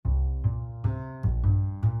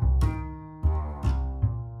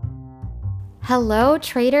Hello,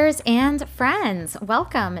 traders and friends.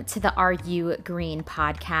 Welcome to the Are You Green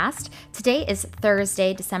podcast. Today is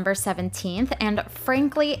Thursday, December 17th, and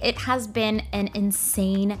frankly, it has been an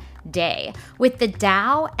insane day with the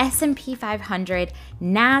Dow, S&P 500,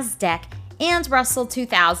 NASDAQ, and Russell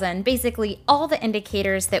 2000. Basically, all the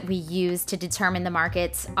indicators that we use to determine the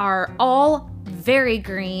markets are all very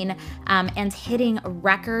green and hitting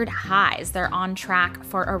record highs. They're on track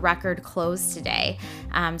for a record close today.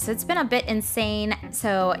 So it's been a bit insane.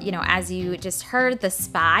 So, as you just heard, the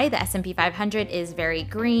SPY, the S&P 500 is very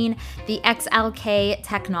green. The XLK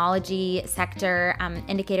technology sector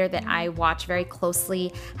indicator that I watch very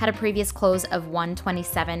closely had a previous close of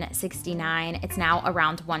 127.69. It's now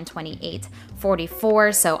around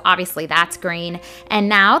 128.44. So obviously that's green. And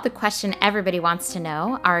now the question everybody wants to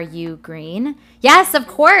know, are you green? Yes, of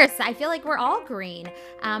course. I feel like we're all green.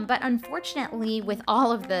 But unfortunately, with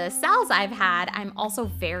all of the sells I've had, I'm also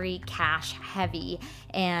very cash heavy.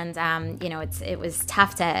 And, it was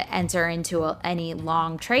tough to enter into any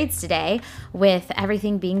long trades today with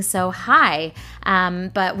everything being so high.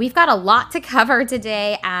 But we've got a lot to cover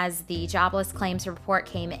today as the jobless claims report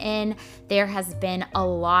came in. There has been a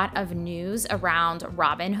lot of news around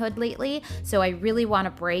Robinhood lately. So I really want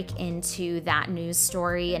to break into that news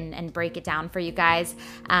story and break it down for you guys.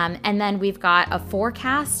 And then we've got a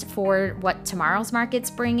forecast for what tomorrow's market's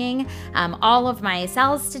bringing, all of my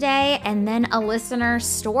sells today, and then a listener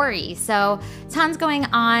story. So tons going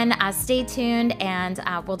on. Stay tuned, and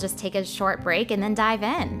we'll just take a short break and then dive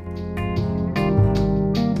in.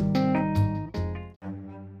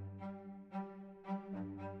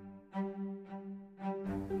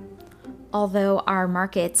 Although our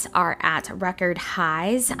markets are at record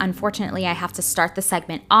highs, unfortunately, I have to start the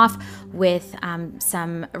segment off with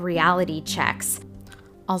some reality checks.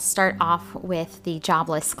 I'll start off with the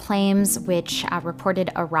jobless claims, which reported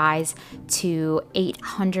a rise to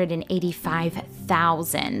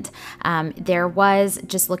 885,000. There was,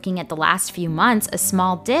 just looking at the last few months, a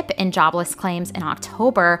small dip in jobless claims in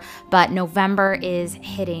October, but November is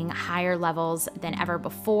hitting higher levels than ever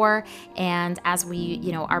before. And as we,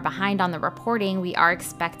 are behind on the reporting, we are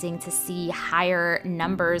expecting to see higher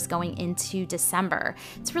numbers going into December.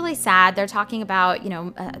 It's really sad. They're talking about,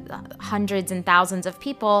 hundreds and thousands of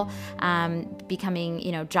people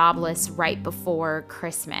becoming, jobless right before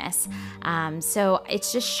Christmas. So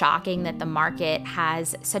it's just shocking that the market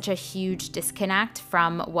has such a huge disconnect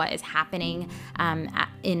from what is happening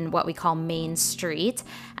in what we call Main Street.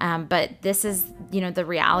 But this is, the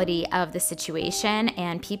reality of the situation,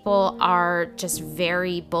 and people are just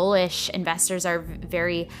very bullish. Investors are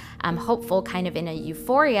very hopeful, kind of in a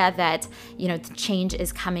euphoria that, the change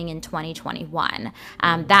is coming in 2021.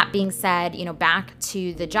 That being said, back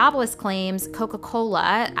to the jobless claims,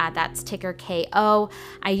 Coca-Cola, that's ticker KO.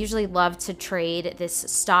 I usually love to trade this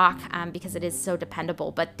stock because it is so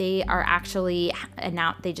dependable, but they are actually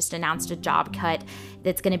they just announced a job cut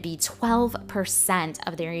that's going to be 12%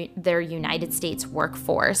 of their United States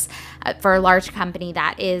workforce. For a large company,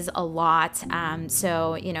 that is a lot.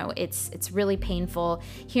 So, it's really painful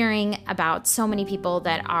hearing about so many people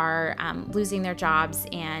that are losing their jobs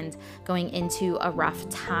and going into a rough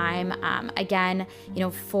time. Again,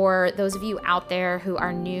 for those of you out there who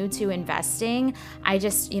are new to investing, I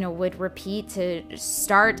just, would repeat to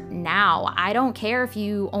start now. I don't care if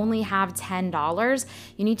you only have $10.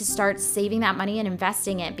 You need to start saving that money and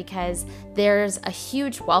investing it, because there's a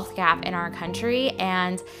huge wealth gap in our country,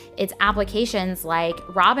 and it's applications like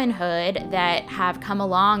Robinhood that have come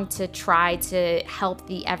along to try to help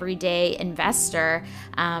the everyday investor.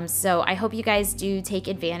 So I hope you guys do take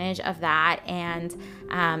advantage of that, and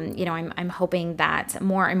I'm hoping that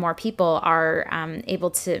more and more people are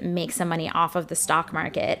able to make some money off of the stock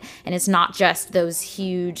market, and it's not just those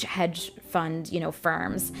huge hedge fund,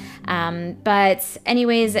 firms. But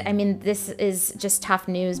anyways, this is just tough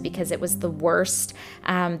news because it was the worst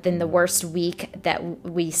than the worst week that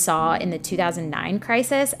we saw in the 2009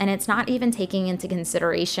 crisis. And it's not even taking into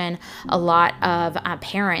consideration a lot of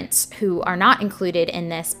parents who are not included in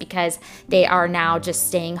this because they are now just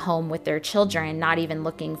staying home with their children, not even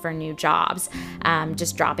looking for new jobs,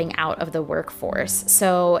 just dropping out of the workforce.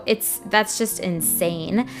 So that's just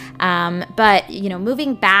insane. But,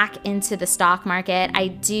 moving back into the stock market, I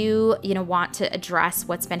do, want to address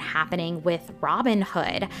what's been happening with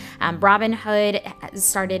Robinhood. Robinhood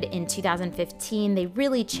started in 2015. They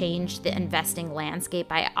really changed the investing landscape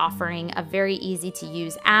by offering a very easy to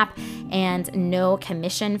use app and no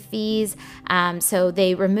commission fees. So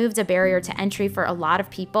they removed a barrier to entry for a lot of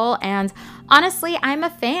people. And honestly, I'm a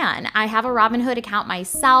fan. I have a Robinhood account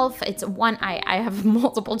myself. It's one, I have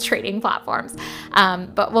multiple trading platforms,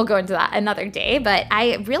 but we'll go into that another day. But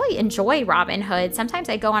I really enjoy Robinhood. Sometimes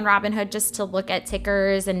I go on Robinhood just to look at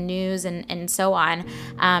tickers and news and so on.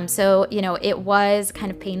 So, it was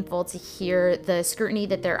kind of painful to hear the scrutiny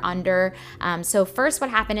that they're under. So first what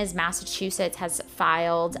happened is Massachusetts has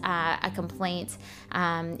filed a complaint,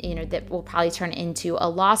 that will probably turn into a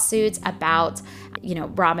lawsuit about,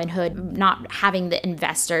 Robinhood not having the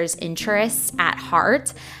investors' interests at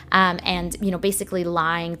heart, and, basically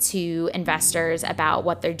lying to investors about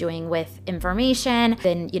what they're doing with information,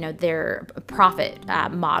 then, their profit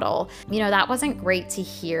model. That wasn't great to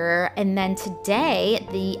hear. And then today,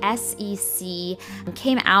 the SEC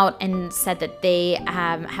came out and said that they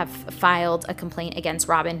have filed a complaint against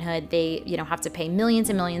Robinhood. They, have to pay millions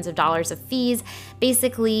and millions of dollars of fees,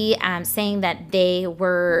 basically saying that they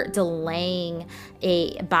were delaying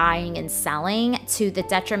a buying and selling to the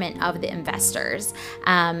detriment of the investors.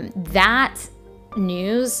 That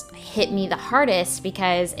news hit me the hardest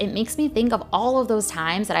because it makes me think of all of those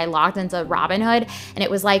times that I logged into Robinhood and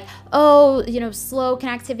it was like, oh, slow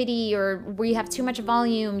connectivity, or we have too much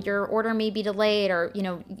volume, your order may be delayed, or,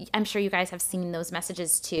 I'm sure you guys have seen those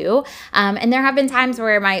messages too. And there have been times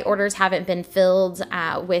where my orders haven't been filled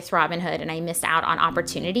with Robinhood and I missed out on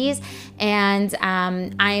opportunities. And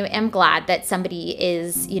I am glad that somebody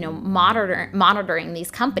is, monitoring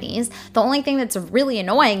these companies. The only thing that's really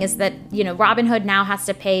annoying is that, Robinhood now has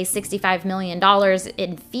to pay $65 million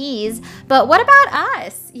in fees. But what about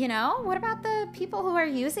us? What about the people who are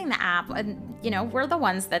using the app? And, we're the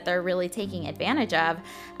ones that they're really taking advantage of.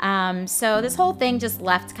 So this whole thing just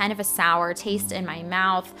left kind of a sour taste in my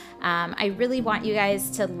mouth. I really want you guys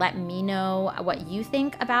to let me know what you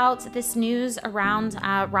think about this news around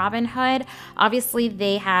Robinhood. Obviously,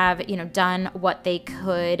 they have, done what they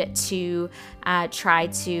could to try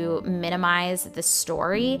to minimize the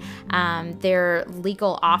story. Their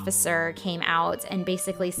legal officer came out and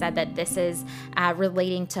basically said that this is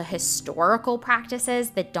relating to historical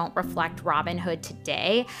practices that don't reflect Robinhood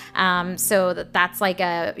today. So that's like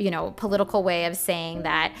a political way of saying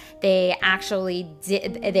that they actually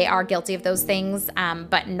they are guilty of those things,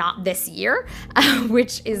 but not this year,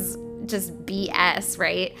 which is just BS,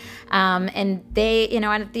 right? And they,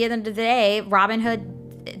 at the end of the day, Robinhood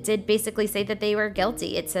did basically say that they were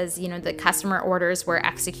guilty. It says, the customer orders were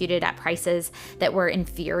executed at prices that were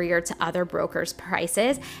inferior to other brokers'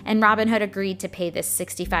 prices, and Robinhood agreed to pay this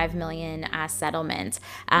 $65 million settlement.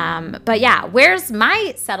 But yeah, where's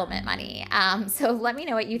my settlement money? So let me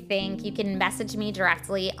know what you think. You can message me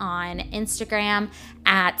directly on Instagram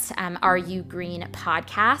at RU Green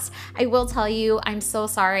Podcast. I will tell you, I'm so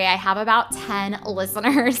sorry. I have about 10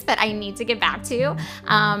 listeners that I need to get back to.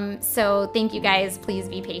 So thank you guys. Please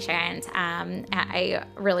be patient. I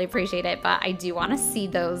really appreciate it, but I do want to see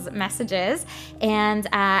those messages. And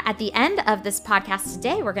at the end of this podcast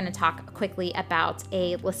today, we're going to talk quickly about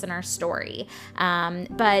a listener story.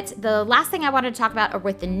 But the last thing I wanted to talk about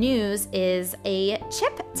with the news is a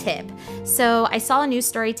chip tip. So I saw a news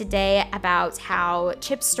story today about how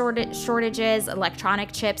chip shortages,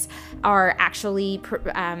 electronic chips, are actually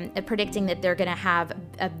predicting that they're going to have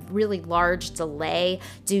a really large delay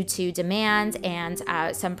due to demand and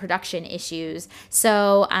some production issues.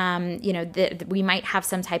 So, we might have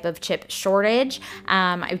some type of chip shortage.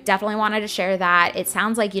 I definitely wanted to share that. It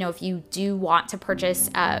sounds like, if you do want to purchase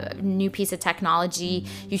a new piece of technology,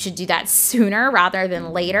 you should do that sooner rather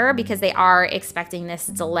than later, because they are expecting this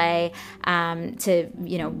delay to,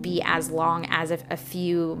 be as long as a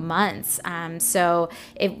few months. So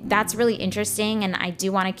that's really interesting. And I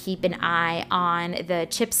do want to keep an eye on the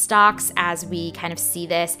chip stocks as we kind of see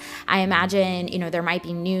this. I imagine, there might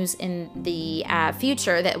be news in the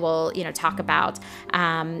future that will, talk about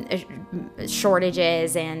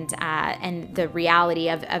shortages and the reality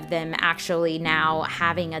of them actually now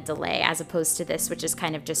having a delay, as opposed to this, which is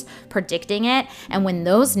kind of just predicting it. And when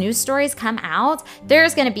those news stories come out,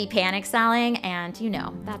 there's going to be panic selling, and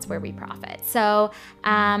that's where we profit. So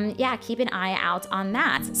keep an eye out on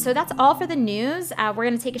that. So that's all for the news. We're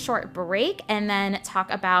going to take a short break and then talk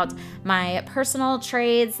talk about my personal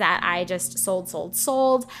trades that I just sold,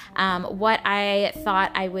 what I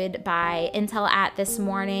thought I would buy Intel at this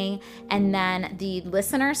morning, and then the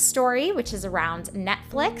listener story, which is around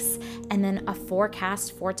Netflix, and then a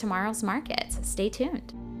forecast for tomorrow's market. Stay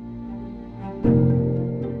tuned.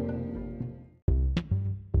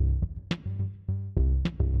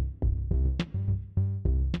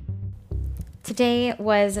 Today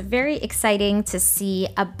was very exciting to see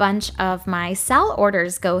a bunch of my sell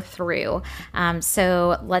orders go through.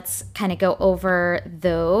 So let's kind of go over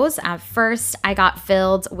those. First, I got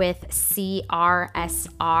filled with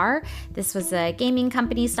CRSR. This was a gaming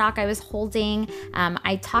company stock I was holding.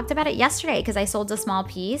 I talked about it yesterday because I sold a small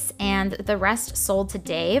piece, and the rest sold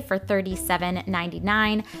today for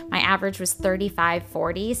 $37.99. My average was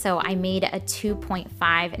 $35.40, so I made a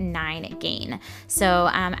 2.59 gain. So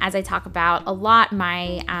as I talk about a lot,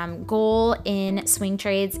 my goal in swing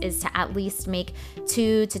trades is to at least make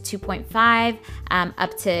 2 to 2.5,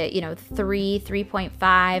 up to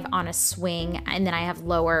 3.5 on a swing, and then I have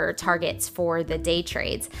lower targets for the day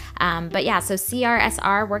trades. But yeah, so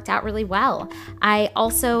CRSR worked out really well. I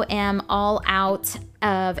also am all out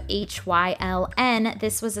of HYLN.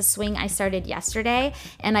 This was a swing I started yesterday,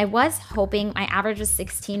 and I was hoping, my average was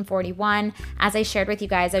 1641. As I shared with you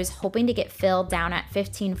guys, I was hoping to get filled down at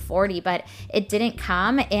 1540, but it didn't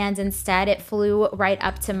come, and instead it flew right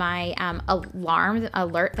up to my alarm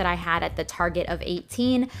alert that I had at the target of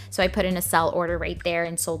 18. So I put in a sell order right there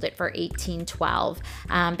and sold it for 1812.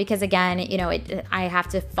 Because again, I have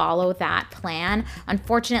to follow that plan.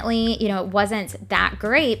 Unfortunately, it wasn't that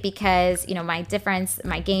great because,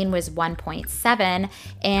 my gain was 1.7,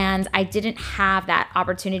 and I didn't have that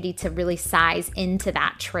opportunity to really size into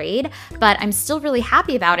that trade, but I'm still really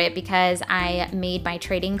happy about it because I made my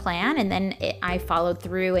trading plan, and then I followed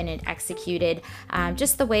through and it executed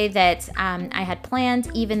just the way that I had planned,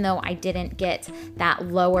 even though I didn't get that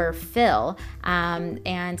lower fill.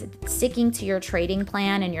 And sticking to your trading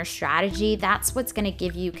plan and your strategy, that's what's going to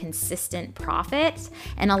give you consistent profit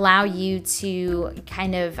and allow you to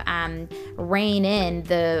kind of rein in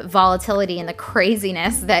the volatility and the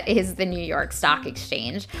craziness that is the New York Stock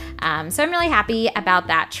Exchange. So I'm really happy about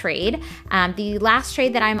that trade. The last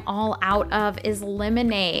trade that I'm all out of is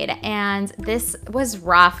Lemonade, and this was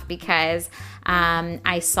rough because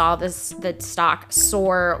I saw the stock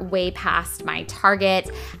soar way past my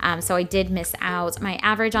target, so I did miss out. My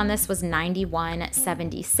average on this was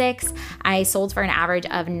 91.76. I sold for an average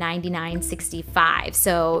of 99.65,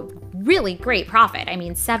 so really great profit. I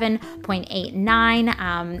mean,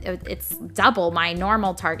 7.89. It's double my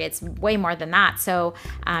normal targets, way more than that, so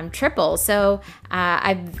triple. So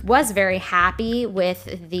I was very happy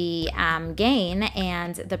with the gain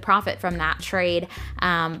and the profit from that trade,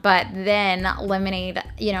 but then Lemonade,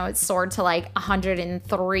 it soared to like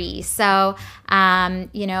 103. So,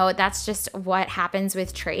 that's just what happens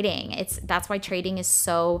with trading. That's why trading is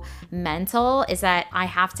so mental, is that I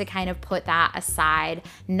have to kind of put that aside,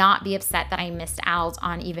 not be upset that I missed out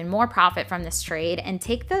on even more profit from this trade, and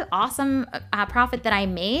take the awesome profit that I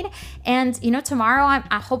made. And, tomorrow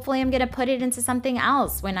hopefully I'm going to put it into something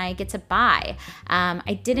else when I get to buy.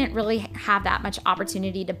 I didn't really have that much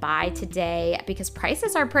opportunity to buy today because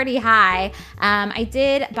prices are pretty high. I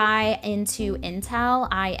did buy into Intel,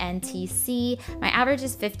 INTC. My average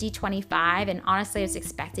is 50.25, and honestly, I was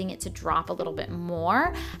expecting it to drop a little bit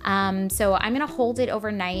more. So I'm going to hold it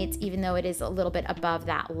overnight, even though it is a little bit above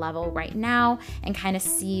that level right now, and kind of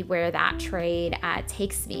see where that trade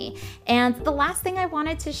takes me. And the last thing I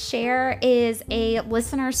wanted to share is a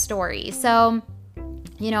listener story. So,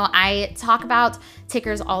 I talk about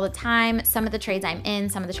tickers all the time, some of the trades I'm in,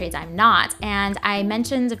 some of the trades I'm not. And I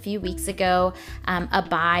mentioned a few weeks ago a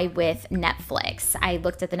buy with Netflix. I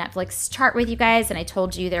looked at the Netflix chart with you guys, and I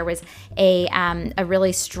told you there was a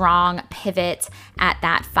really strong pivot at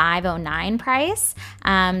that 509 price.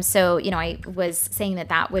 So, I was saying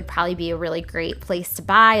that would probably be a really great place to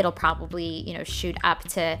buy. It'll probably, shoot up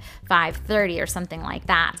to 530 or something like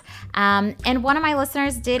that. And one of my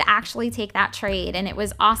listeners did actually take that trade, and it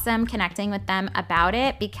was awesome connecting with them about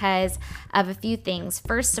it because of a few things.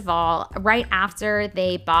 First of all, right after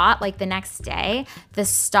they bought, like the next day, the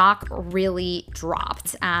stock really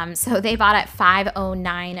dropped. So they bought at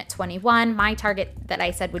 509.21. My target that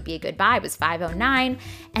I said would be a good buy was 509.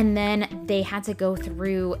 And then they had to go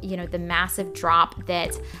through, the massive drop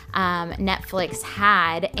that Netflix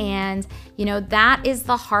had. And, that is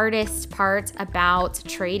the hardest part about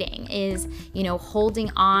trading is,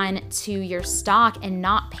 holding on to your stock and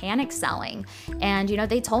not panic selling. And,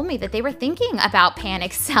 they told me that they were thinking about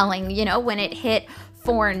panic selling, when it hit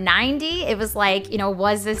 490, it was like,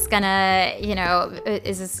 was this gonna,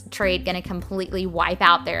 is this trade gonna completely wipe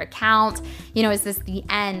out their account? Is this the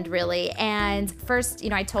end really? And first,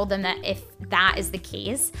 I told them that if that is the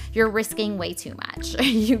case, you're risking way too much.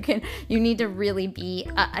 You need to really be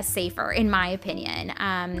a safer, in my opinion.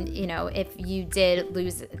 If you did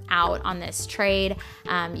lose out on this trade,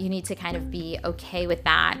 you need to kind of be okay with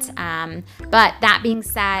that. But that being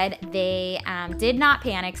said, they did not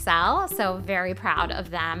panic sell, so very proud of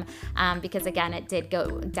them, because again, it did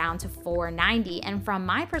go down to 490. And from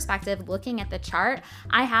my perspective, looking at the chart,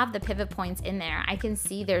 I have the pivot points in there. I can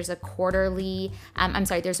see there's a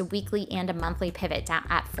there's a weekly and a monthly pivot down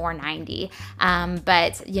at 490.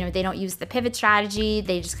 But they don't use the pivot strategy.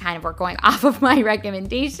 They just kind of were going off of my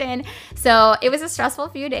recommendation. So it was a stressful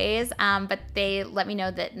few days, but they let me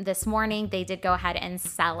know that this morning they did go ahead and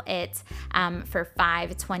sell it for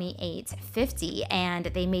 $528.50, and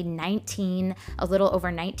they made a little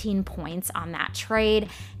over 19 points on that trade.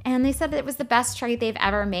 And they said that it was the best trade they've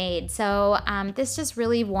ever made. So this just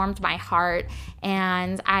really warmed my heart,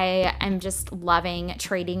 and I am just loving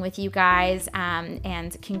trading with you guys.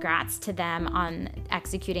 And congrats to them on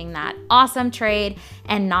executing that awesome trade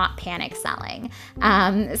and not panic selling.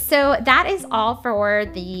 So that is all for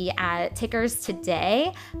the tickers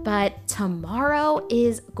today, but tomorrow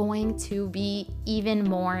is going to be even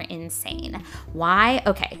more insane. Why?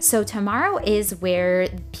 Okay, so tomorrow is where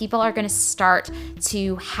people are going to start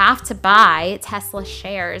to have to buy Tesla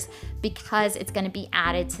shares because it's going to be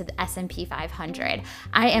added to the S&P 500.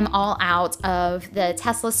 I am all out of the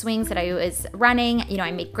Tesla swings that I was running.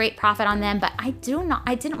 I made great profit on them, but I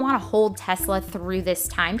didn't want to hold Tesla through this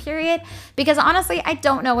time period because honestly, I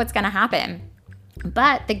don't know what's going to happen.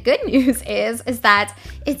 But the good news is that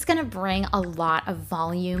it's going to bring a lot of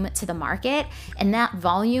volume to the market, and that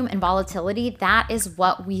volume and volatility, that is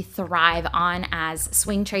what we thrive on as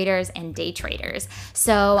swing traders and day traders.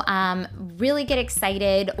 So really get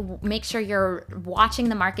excited. Make sure you're watching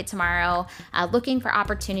the market tomorrow, looking for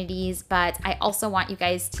opportunities, but I also want you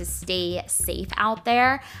guys to stay safe out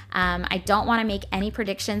there. I don't want to make any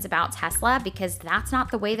predictions about Tesla because that's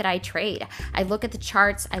not the way that I trade. I look at the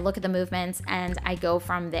charts, I look at the movements, and I go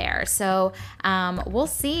from there. So we'll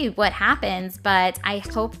see what happens, but I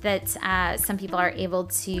hope that some people are able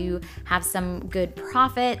to have some good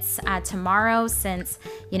profits tomorrow, since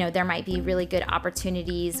there might be really good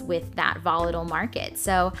opportunities with that volatile market.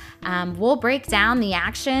 So we'll break down the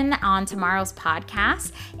action on tomorrow's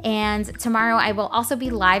podcast, and tomorrow I will also be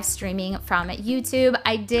live streaming from YouTube.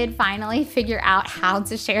 I did finally figure out how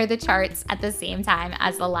to share the charts at the same time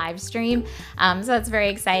as the live stream, so that's very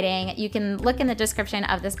exciting. You can look in the description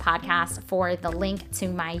of this podcast for the link to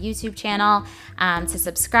my YouTube channel to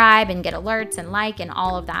subscribe and get alerts and and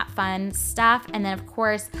all of that fun stuff. And then of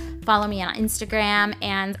course, follow me on Instagram,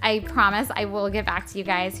 and I promise I will get back to you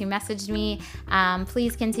guys who messaged me.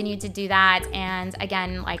 Please continue to do that. And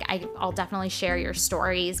again, I'll definitely share your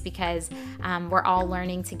stories because we're all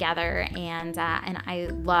learning together, and I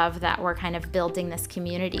love that we're kind of building this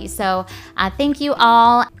community. So thank you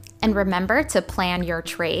all. And remember to plan your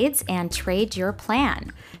trades and trade your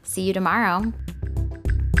plan. See you tomorrow.